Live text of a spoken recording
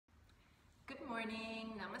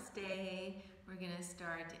morning, namaste. We're gonna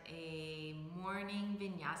start a morning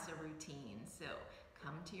vinyasa routine. So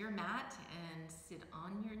come to your mat and sit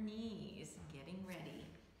on your knees, getting ready.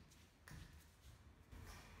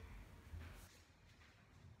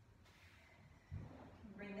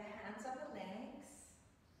 Bring the hands on the legs.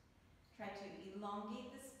 Try to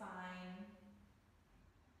elongate the spine.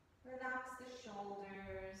 Relax the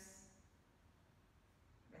shoulders.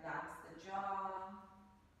 Relax the jaw.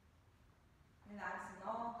 Relaxing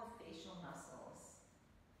all the facial muscles.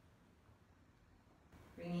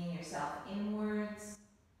 Bringing yourself inwards.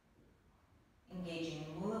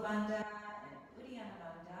 Engaging Mula Bandha and Uddiyana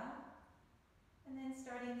Bandha. And then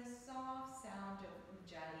starting the soft sound of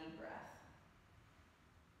Ujjayi breath.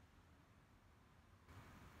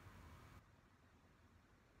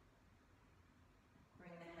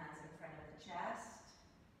 Bring the hands in front of the chest.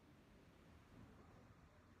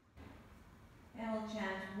 And we'll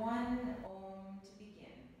chant one Om to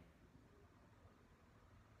begin.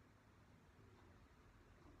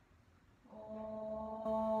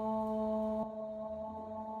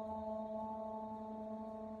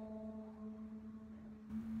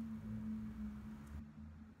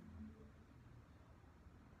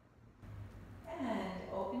 And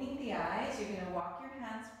opening the eyes, you're going to walk your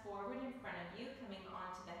hands forward in front of you, coming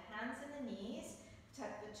onto the hands and the knees. Tuck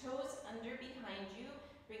the toes under behind you.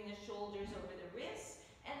 Bring the shoulders over the wrists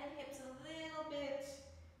and the hips a little bit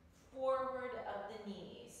forward of the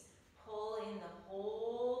knees. Pull in the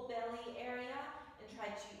whole belly area and try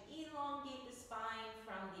to elongate the spine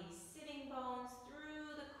from the sitting bones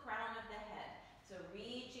through the crown of the head. So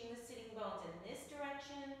reaching the sitting bones in this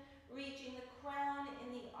direction, reaching the crown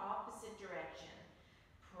in the opposite direction.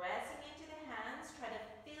 Pressing into the hands, try to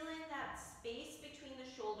fill in that space between the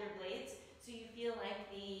shoulder blades so you feel like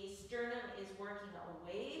the sternum is working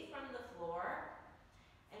away from the floor.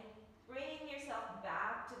 And bring yourself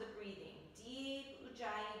back to the breathing, deep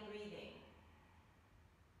Ujjayi breathing.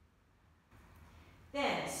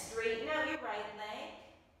 Then straighten out your right leg,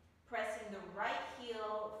 pressing the right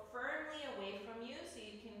heel firmly away from you so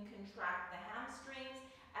you can contract the hamstrings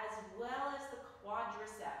as well as the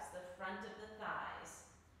quadriceps, the front of the thighs.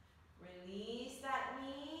 Release that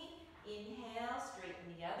knee. Inhale,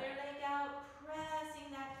 straighten the other leg out, pressing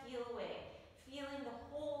that heel away. Feeling the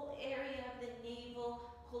whole area of the navel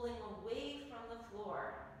pulling away from the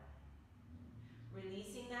floor.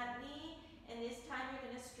 Releasing that knee, and this time you're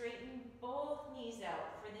going to straighten both knees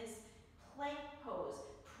out for this plank pose.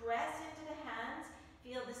 Press into the hands,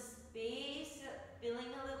 feel the space filling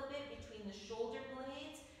a little bit between the shoulder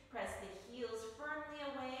blades. Press the heels firmly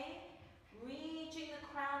away, reaching the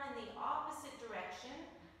crown in the opposite direction.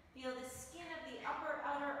 Feel the skin of the upper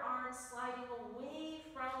outer arm sliding away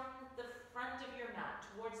from the front of your mat,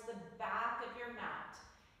 towards the back of your mat.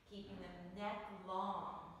 Keeping the neck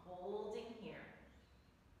long, holding here.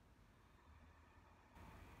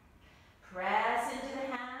 Press into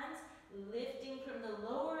the hands, lifting from the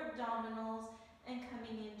lower abdominals and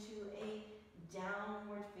coming into a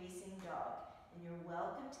downward facing dog. And you're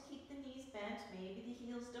welcome to keep the knees bent. Maybe the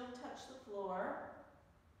heels don't touch the floor.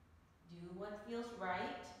 Do what feels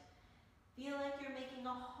right. Feel like you're making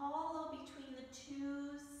a hollow between the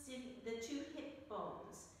two hip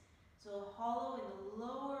bones. So a hollow in the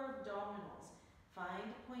lower abdominals. Find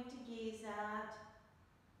a point to gaze at.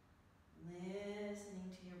 Listening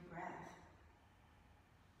to your breath.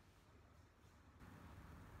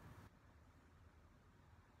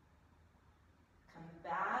 Come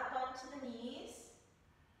back onto the knees.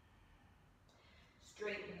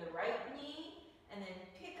 Straighten the right knee and then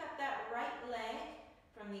pick up that right leg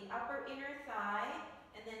from the upper inner thigh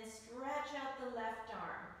and then stretch out the left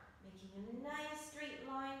arm, making a nice straight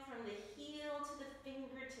line from the heel to the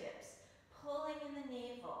fingertips, pulling in the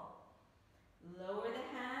navel. Lower the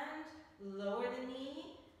hand, lower the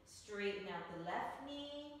knee, straighten out the left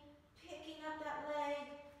knee, picking up that leg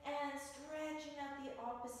and stretching out the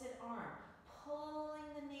opposite arm, pulling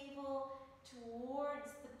the navel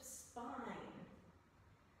towards the spine.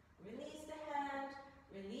 Release the hand,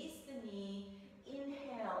 release the knee.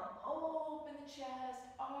 Inhale, open the chest,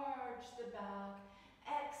 arch the back.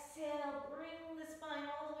 Exhale, bring the spine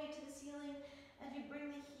all the way to the ceiling as you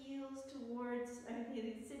bring the heels towards,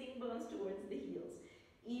 the sitting bones towards the heels.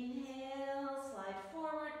 Inhale, slide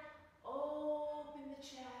forward, open the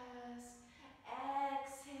chest.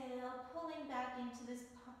 Exhale, pulling back into this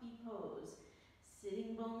puppy pose.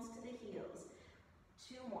 Sitting bones to the heels.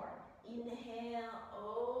 Two more. Inhale,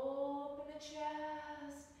 open the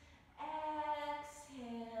chest.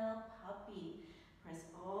 Exhale, puppy. Press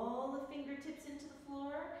all the fingertips into the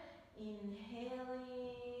floor. Inhaling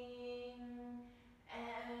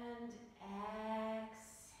and exhaling.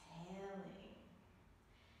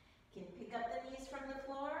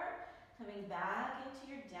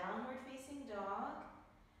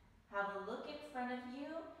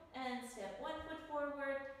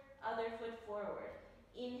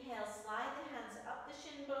 Inhale, slide the hands up the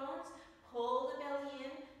shin bones, pull the belly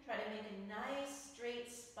in, try to make a nice straight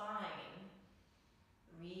spine.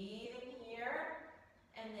 Breathe in here,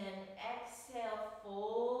 and then exhale,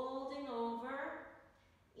 folding over.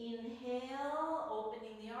 Inhale,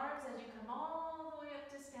 opening the arms as you come all the way up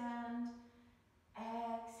to stand.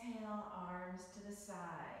 Exhale, arms to the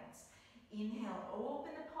sides. Inhale,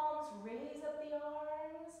 open the palms, raise up the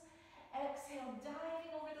arms. Exhale,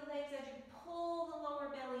 diving over the legs as you pull the lower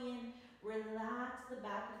belly in. Relax the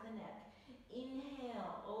back of the neck.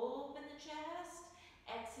 Inhale, open the chest.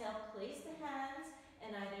 Exhale, place the hands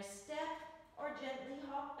and either step or gently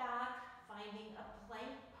hop back, finding a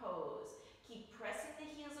plank pose. Keep pressing the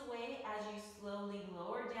heels away as you slowly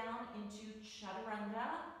lower down into chaturanga,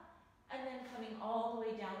 and then coming all the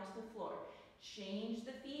way down to the floor. Change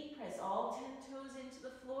the feet, press all 10 toes into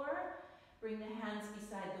the floor. Bring the hands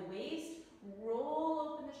beside the waist,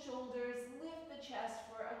 roll open the shoulders, lift the chest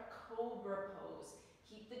for a cobra pose.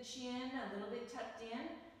 Keep the chin a little bit tucked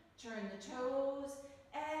in, turn the toes,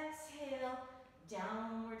 exhale,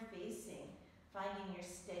 downward facing. Finding your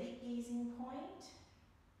steady gazing point.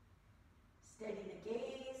 Steady the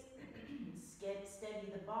gaze, steady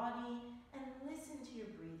the body, and listen to your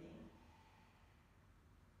breathing.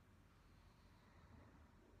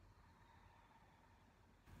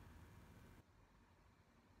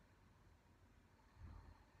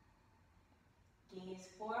 Gaze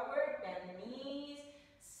forward, bend the knees,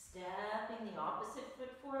 stepping the opposite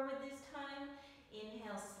foot forward this time.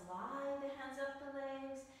 Inhale, slide the hands up the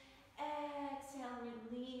legs. Exhale,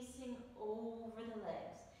 releasing over the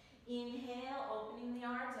legs. Inhale, opening the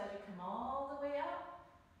arms as you come all the way up.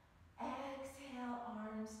 Exhale,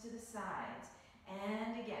 arms to the sides.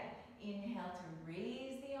 And again, inhale to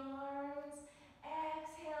raise the arms.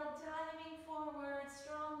 Exhale, diving forward,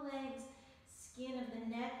 strong legs. Skin of the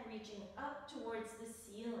neck reaching up towards the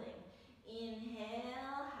ceiling.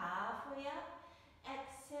 Inhale, halfway up.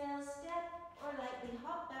 Exhale, step or lightly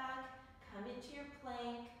hop back. Come into your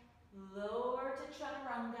plank. Lower to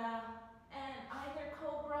chaturanga. And either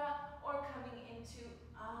cobra or coming into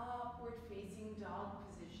upward facing dog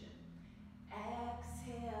position.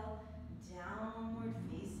 Exhale, downward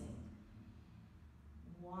facing.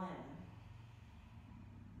 1,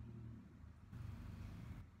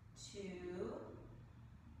 2,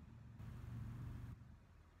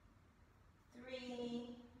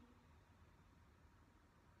 3,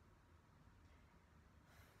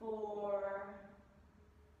 4,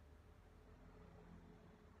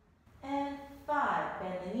 and 5.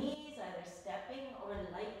 Bend the knees, either stepping or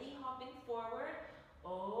lightly hopping forward.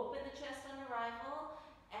 Open the chest on arrival.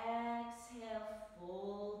 Exhale,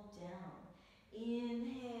 fold down.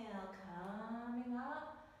 Inhale, coming up.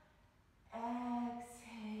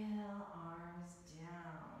 Exhale, arms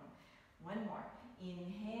down. One more.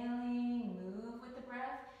 Inhaling, move with the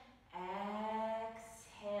breath.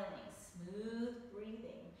 Exhaling, smooth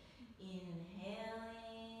breathing.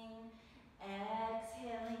 Inhaling,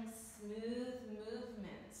 exhaling, smooth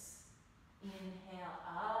movements. Inhale,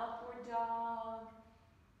 upward dog.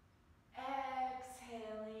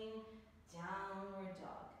 Exhaling, downward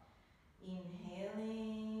dog.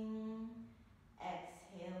 Inhaling,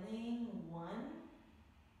 exhaling, 1.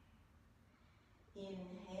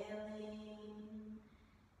 Inhaling,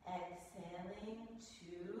 exhaling,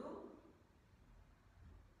 2,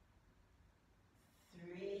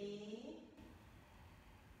 3,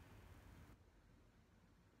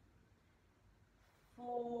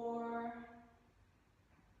 4,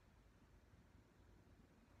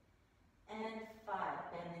 and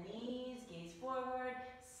 5. Bend the knees, gaze forward,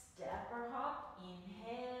 step or hop.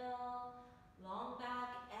 Inhale, long back,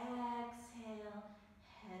 exhale,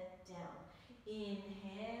 head down.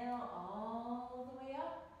 Inhale, all the way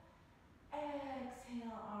up.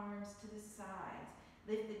 Exhale, arms to the sides.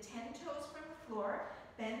 Lift the 10 toes from the floor.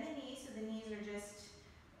 Bend the knees so the knees are just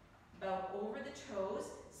about over the toes.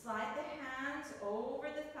 Slide the hands over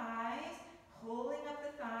the thighs, pulling up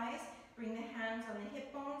the thighs. Bring the hands on the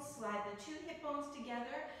hip bones, slide the 2 hip bones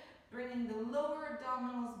together, bringing the lower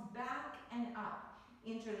abdominals back and up.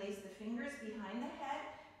 Interlace the fingers behind the head,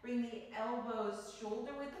 bring the elbows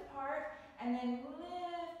shoulder width apart, and then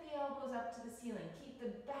lift the elbows up to the ceiling. Keep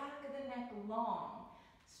the back of the neck long.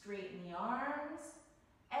 Straighten the arms.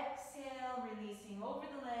 Exhale, releasing over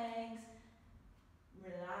the legs.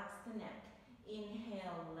 Relax the neck.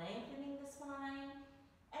 Inhale, lengthening the spine.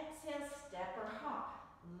 Exhale, step or hop.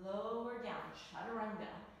 Lower down,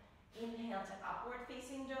 chaturanga. Inhale to upward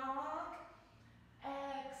facing dog.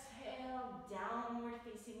 Exhale, downward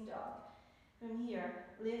facing dog. From here,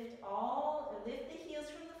 lift the heels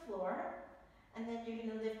from the floor, and then you're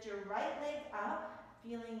going to lift your right leg up,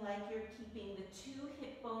 feeling like you're keeping the two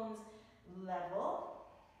hip bones level,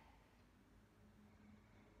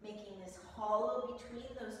 making this hollow between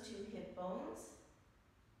those two hip bones.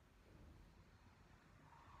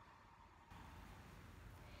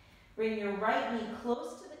 Bring your right knee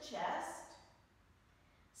close to the chest.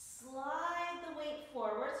 Slide the weight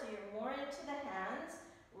forward so you're more into the hands,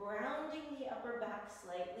 rounding the upper back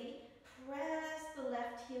slightly. Press the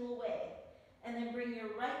left heel away. And then bring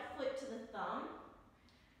your right foot to the thumb.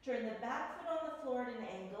 Turn the back foot on the floor at an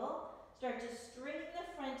angle. Start to straighten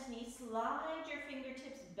the front knee. Slide your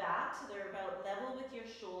fingertips back so they're about level with your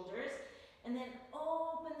shoulders. And then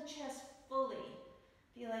open the chest fully.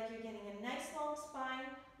 Feel like you're getting a nice long spine,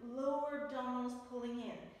 lower abdominals pulling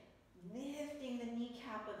in. Lifting the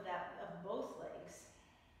kneecap of both legs.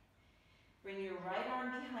 Bring your right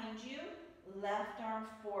arm behind you, left arm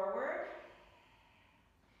forward.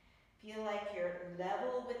 Feel like you're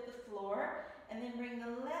level with the floor, and then bring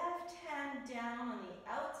the left hand down on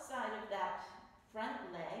the outside of that front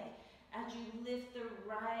leg as you lift the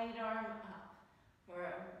right arm up for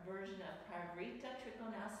a version of Pravrita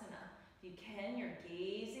Trikonasana. If you can, you're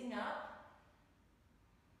gazing up.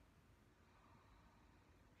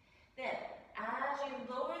 Then, as you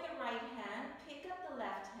lower the right hand, pick up the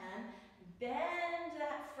left hand, bend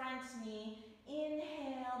that front knee,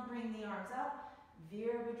 inhale, bring the arms up.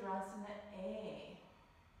 Virabhadrasana A.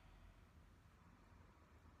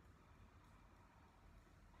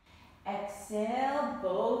 Exhale,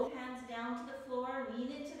 both hands down to the floor,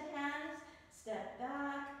 lean into the hands, step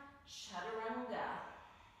back, Chaturanga.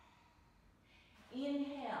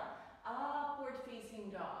 Inhale, upward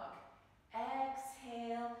facing dog.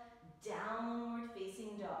 Exhale, downward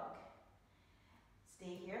facing dog.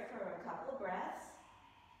 Stay here for a couple of breaths.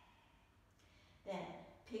 Then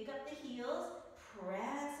pick up the heels.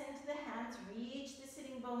 Press into the hands, reach the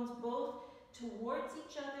sitting bones both towards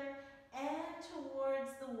each other and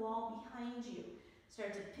towards the wall behind you.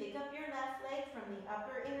 Start to pick up your left leg from the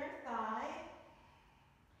upper inner thigh,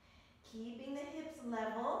 keeping the hips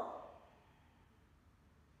level.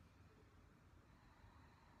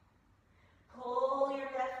 Pull your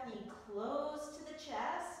left knee close to the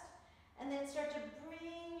chest, and then start to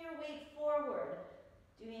bring your weight forward,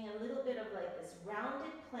 doing a little bit of like this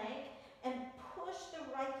rounded plank, and push the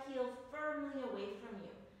right heel firmly away from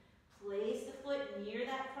you. Place the foot near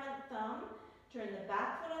that front thumb. Turn the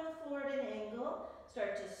back foot on the floor at an angle.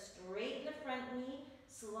 Start to straighten the front knee,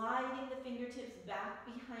 sliding the fingertips back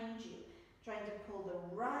behind you. Trying to pull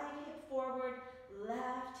the right hip forward,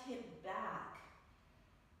 left hip back.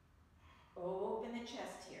 Open the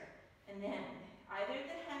chest here. And then either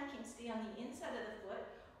the hand can stay on the inside of the foot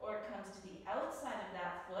or it comes to the outside of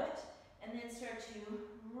that foot. And then start to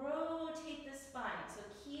rotate the spine. So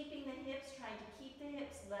keeping the hips, trying to keep the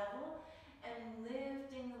hips level and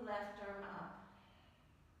lifting the left arm up.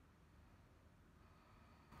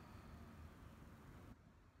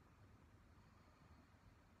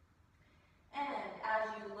 And as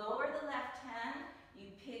you lower the left hand, you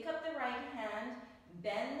pick up the right hand,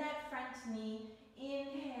 bend that front knee,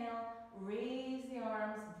 inhale, raise the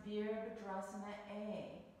arms, Virabhadrasana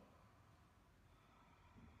A.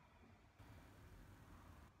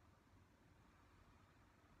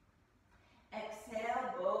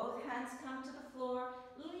 Exhale, both hands come to the floor,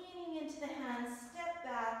 leaning into the hands, step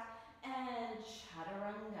back, and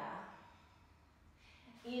Chaturanga.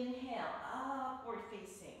 Inhale, upward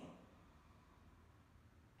facing.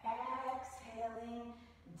 Exhaling,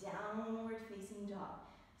 downward facing dog.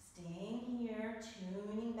 Staying here,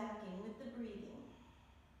 tuning back in with the breathing.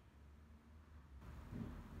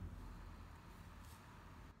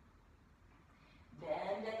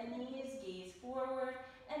 Bend at the knees, gaze forward,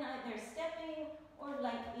 and either stepping or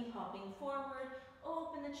lightly hopping forward.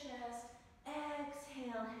 Open the chest.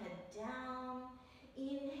 Exhale, head down.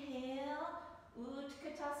 Inhale,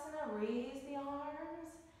 Utkatasana, raise the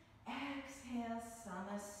arms. Exhale,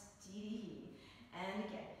 Samastiti. And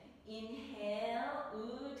again, inhale,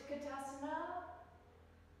 Utkatasana.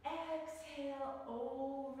 Exhale,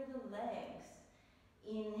 over the legs.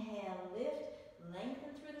 Inhale, lift,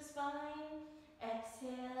 lengthen through the spine.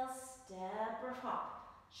 Exhale, step or hop.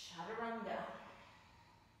 Chaturanga.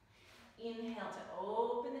 Inhale to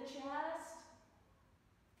open the chest.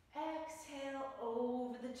 Exhale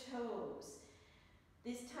over the toes.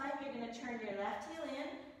 This time you're going to turn your left heel in,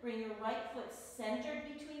 bring your right foot centered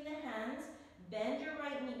between the hands, bend your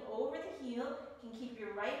right knee over the heel, you can keep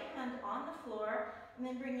your right hand on the floor, and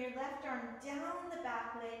then bring your left arm down the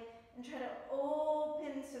back leg and try to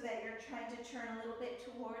open so that you're trying to turn a little bit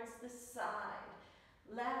towards the side.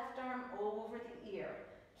 Left arm over the ear.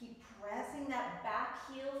 Keep pressing that back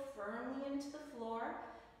heel firmly into the floor.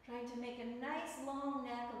 Trying to make a nice long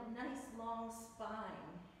neck, a nice long spine.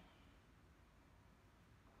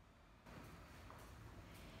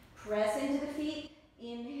 Press into the feet.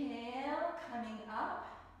 Inhale, coming up.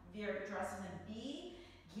 Virabhadrasana B.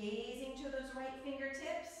 Gazing to those right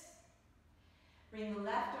fingertips. Bring the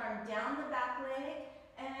left arm down the back leg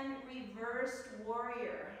and reversed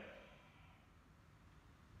warrior.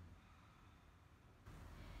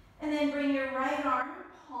 And then bring your right arm,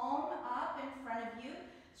 palm up in front of you.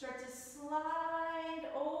 Start to slide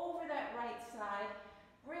over that right side,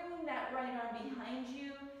 bringing that right arm behind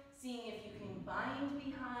you, seeing if you can bind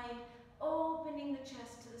behind, opening the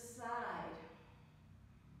chest to the side.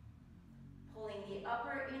 Pulling the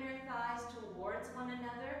upper inner thighs towards one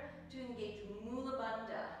another to engage Mula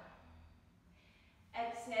Bandha.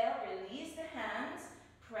 Exhale, release the hands,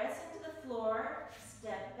 press into the floor,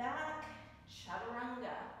 step back,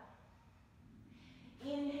 Chaturanga.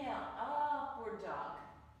 Inhale, upward dog.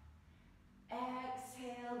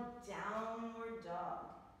 Exhale, downward dog.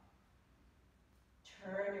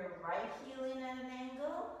 Turn your right heel in at an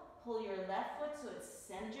angle. Pull your left foot so it's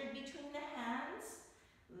centered between the hands.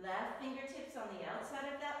 Left fingertips on the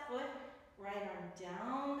outside of that foot. Right arm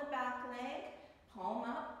down the back leg. Palm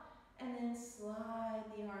up. And then slide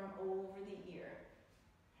the arm over the ear.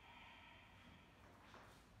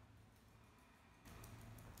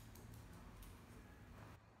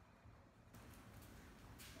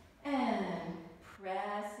 And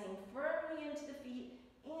pressing firmly into the feet.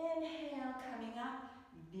 Inhale, coming up.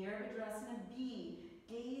 Virabhadrasana B.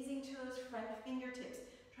 Gazing to those front fingertips.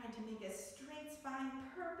 Trying to make a straight spine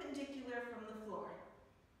perpendicular from the floor.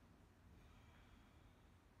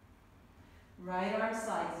 Right arm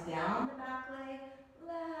slides down the back leg.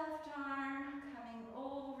 Left arm coming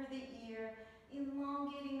over the ear.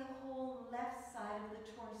 Elongating the whole left side of the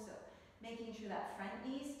torso. Making sure that front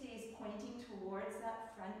knee stays pointing towards that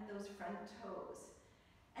those front toes.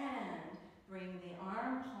 And bring the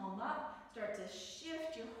arm, palm up. Start to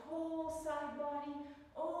shift your whole side body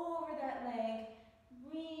over that leg,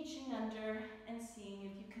 reaching under and seeing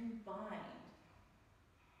if you can bind.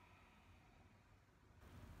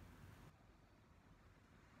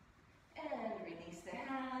 And release the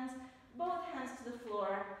hands, both hands to the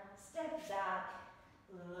floor, step back,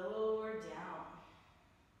 lower down.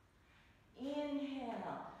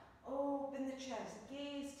 Inhale, open the chest,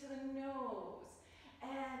 gaze to the nose.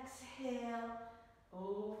 Exhale,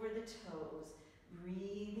 over the toes,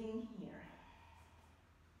 breathing here.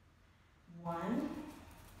 1,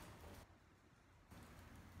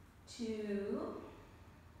 2,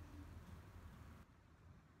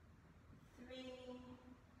 3,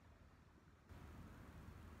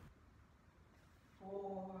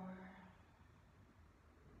 4,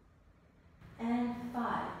 and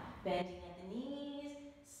 5. Bending at the knees,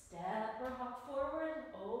 step or hop forward,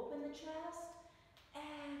 open the chest.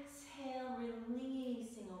 Exhale,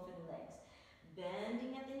 releasing over the legs.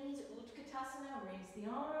 Bending at the knees, Utkatasana, raise the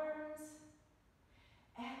arms.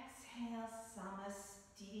 Exhale,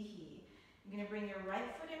 Samastitihi. You're going to bring your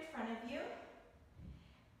right foot in front of you.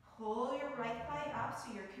 Pull your right thigh up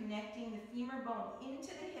so you're connecting the femur bone into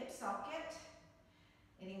the hip socket.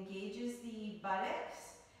 It engages the buttocks.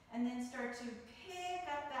 And then start to pick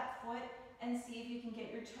up that foot and see if you can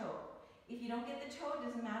get your toe. If you don't get the toe, it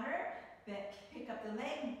doesn't matter. Pick up the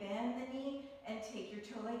leg, bend the knee, and take your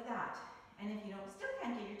toe like that. And if you still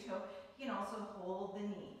can't get your toe, you can also hold the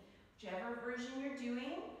knee. Whichever version you're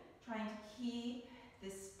doing, trying to keep the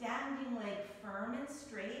standing leg firm and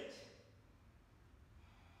straight.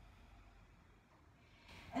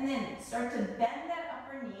 And then start to bend that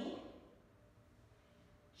upper knee.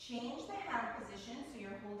 Change the hand position so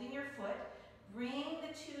you're holding your foot. Bring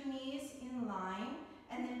the two knees in line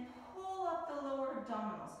and then pull up the lower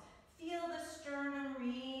abdominals. Feel the sternum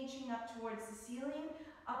reaching up towards the ceiling,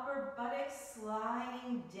 upper buttocks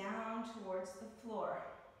sliding down towards the floor.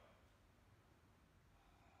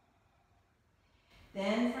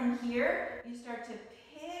 Then from here, you start to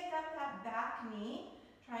pick up that back knee,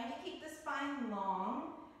 trying to keep the spine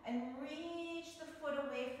long and reach the foot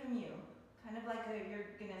away from you. Kind of like you're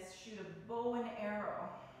going to shoot a bow and arrow.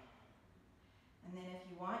 And then if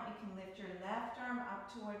you want, you can lift your left arm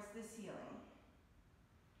up towards the ceiling.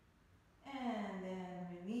 And then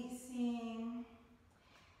releasing.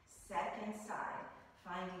 Second side.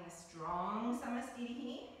 Finding a strong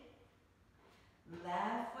Samastitihi.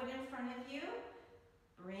 Left foot in front of you.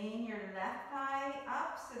 Bring your left thigh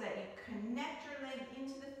up so that you connect your leg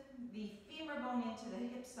into the femur bone into the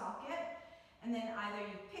hip socket. And then either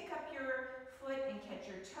you pick up your foot and catch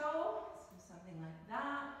your toe, so something like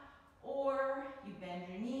that, or you bend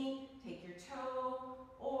your knee, take your toe,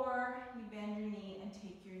 or you bend your knee and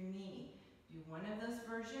take your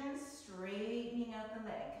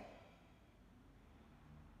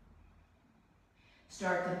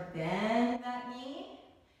Start to bend that knee.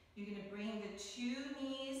 You're going to bring the two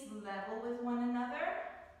knees level with one another,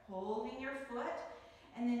 holding your foot,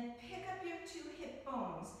 and then pick up your two hip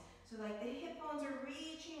bones. So like the hip bones are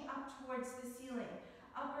reaching up towards the ceiling,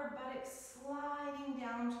 upper buttocks sliding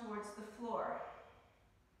down towards the floor.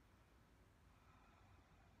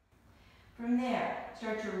 From there,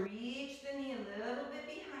 start to reach the knee a little bit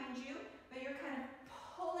behind you, but you're kind of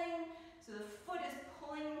pulling, so the foot is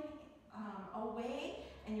pulling away,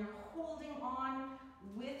 and you're holding on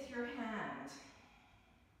with your hand.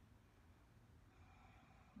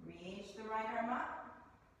 Reach the right arm up,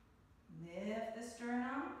 lift the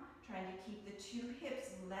sternum, trying to keep the two hips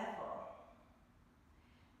level.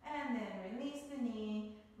 And then release the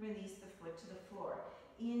knee, release the foot to the floor.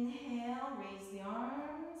 Inhale, raise the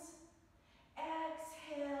arms.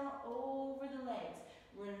 Exhale, over the legs.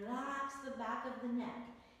 Relax the back of the neck.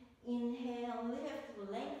 Inhale,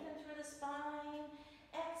 lift, lengthen through the spine.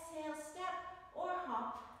 Exhale, step or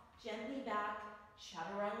hop gently back,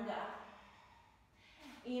 chaturanga.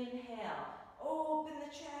 Inhale, open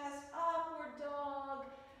the chest, upward dog.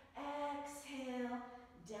 Exhale,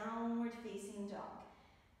 downward facing dog.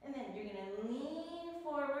 And then you're going to lean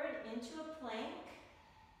forward into a plank.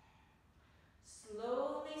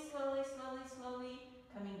 Slowly, slowly, slowly, slowly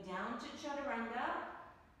coming down to chaturanga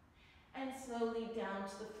and slowly down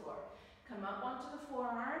to the floor. Come up onto the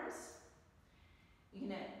forearms. You're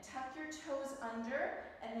going to tuck your toes under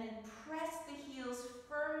and then press the heels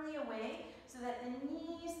firmly away so that the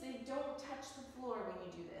knees, they don't touch the floor when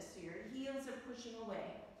you do this. So your heels are pushing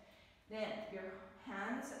away. Then your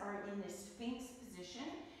hands are in this Sphinx position,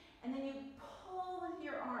 and then you pull with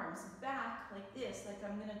your arms back like this, like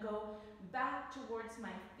I'm going to go back towards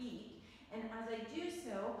my feet. And as I do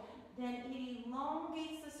so, then it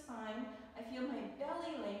elongates the spine. I feel my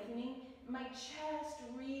belly lengthening, my chest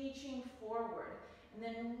reaching forward. And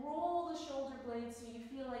then roll the shoulder blades so you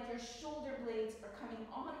feel like your shoulder blades are coming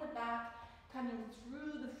on the back, coming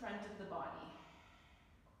through the front of the body.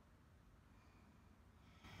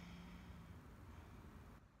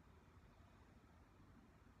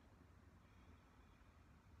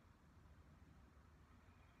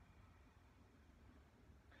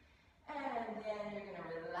 And then you're going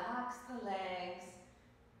to relax the legs,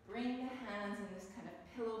 bring the hands in this kind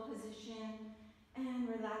of pillow position, and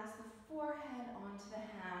relax the forehead onto the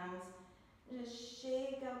hands. Just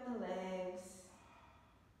shake out the legs,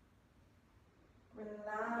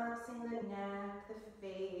 relaxing the neck, the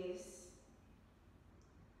face,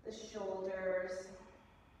 the shoulders.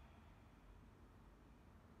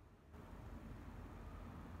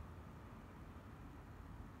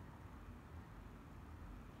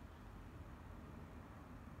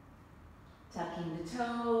 Tucking the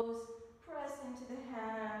toes, press into the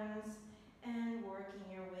hands, and working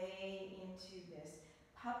your way into this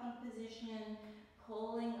puppy position,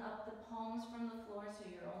 pulling up the palms from the floor so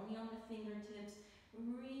you're only on the fingertips,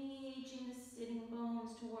 reaching the sitting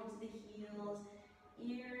bones towards the heels,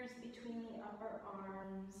 ears between the upper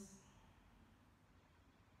arms.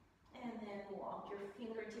 And then walk your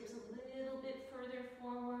fingertips a little bit further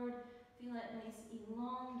forward. Feel that nice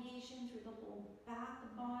elongation through the whole back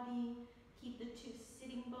body. Keep the two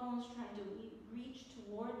sitting bones trying to reach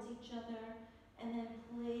towards each other, and then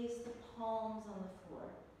place the palms on the floor.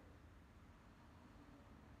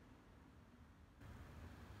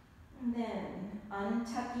 And then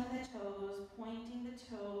untucking the toes, pointing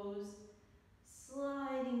the toes,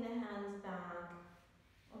 sliding the hands back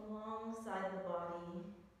alongside the body.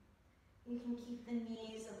 You can keep the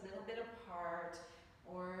knees a little bit apart,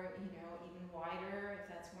 or even wider if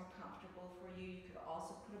that's more comfortable for you. You could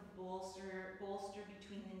also put a bolster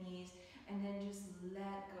between the knees, and then just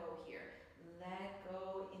let go here. Let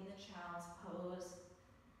go in the child's pose.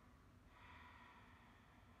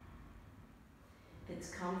 If it's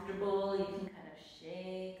comfortable, you can kind of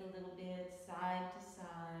shake a little bit side to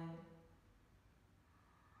side.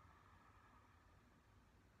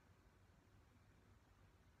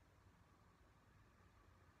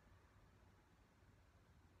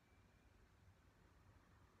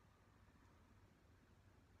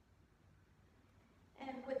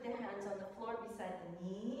 And put the hands on the floor beside the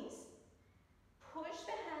knees. Push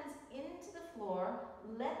the hands into the floor.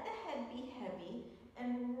 Let the head be heavy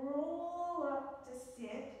and roll up to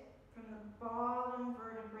sit from the bottom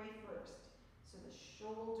vertebrae first. So the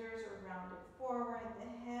shoulders are rounded forward, the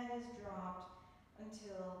head is dropped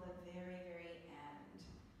until the very, very end.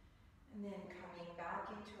 And then coming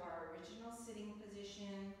back into our original sitting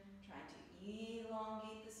position, trying to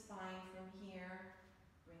elongate the spine from here.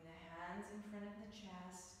 Bring the hands in front of the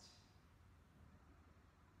chest.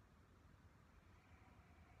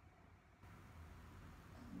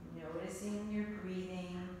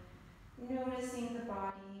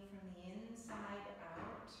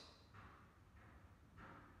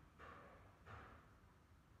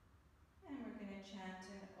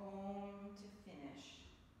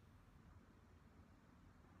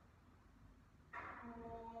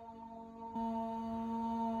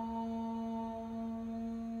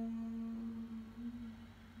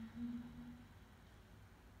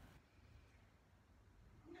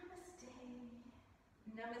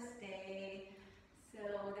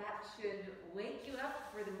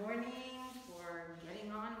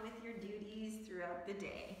 throughout the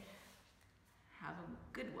day. Have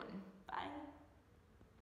a good one.